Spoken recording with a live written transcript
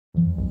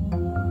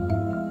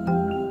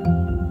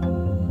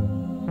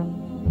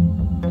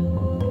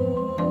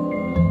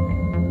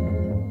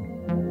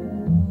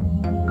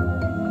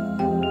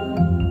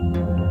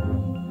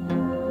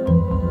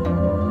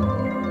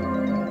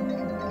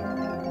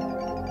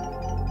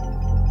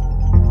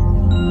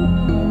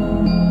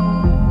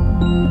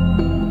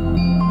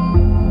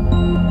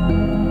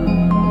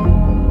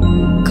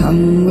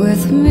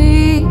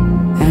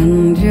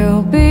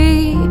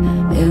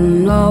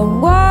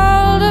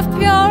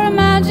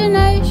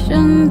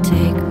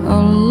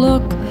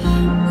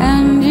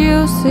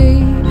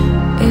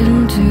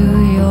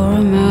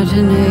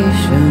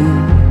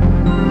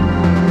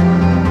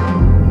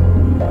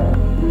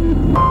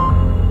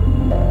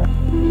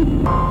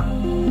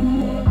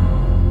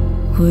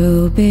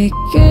We'll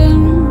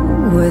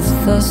begin with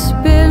a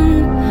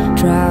spin,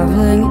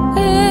 traveling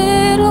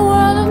in a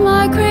world of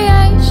my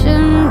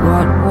creation.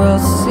 What we'll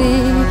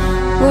see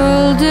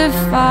will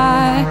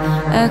defy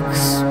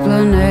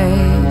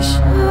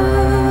explanation.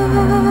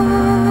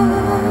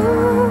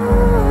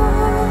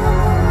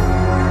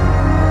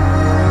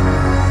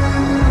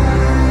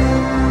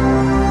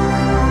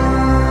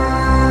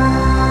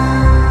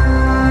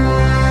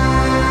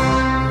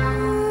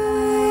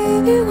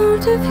 If you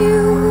want to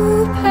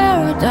view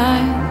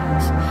paradise,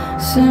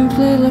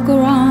 simply look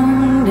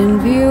around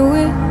and view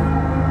it.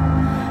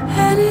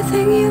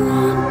 Anything you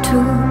want to,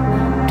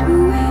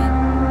 do it.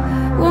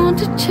 Want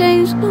to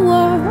change the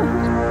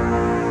world,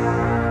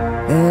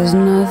 there's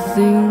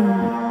nothing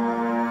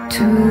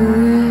to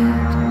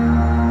it.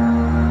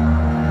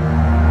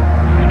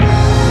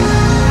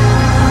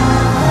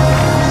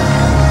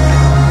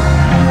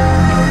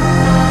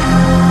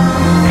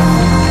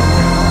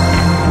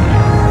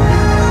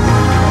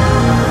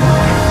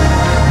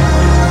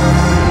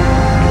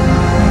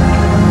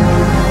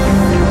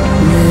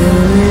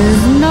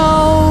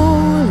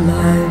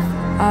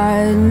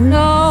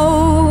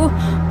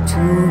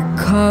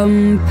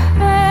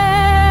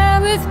 Compare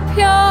with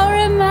pure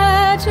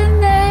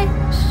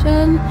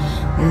imagination.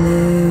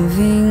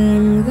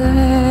 Living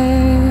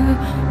there,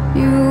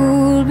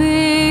 you'll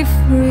be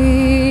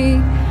free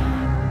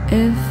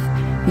if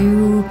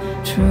you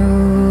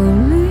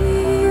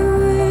truly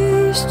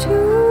wish to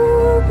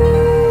be.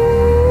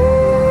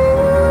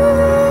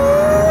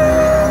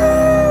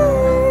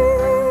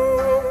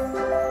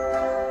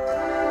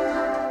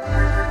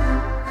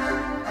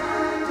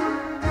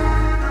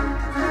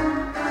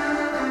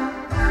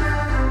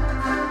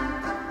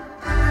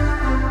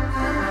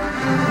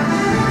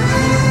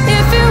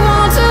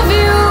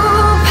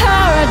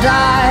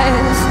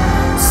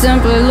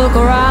 Simply look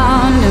around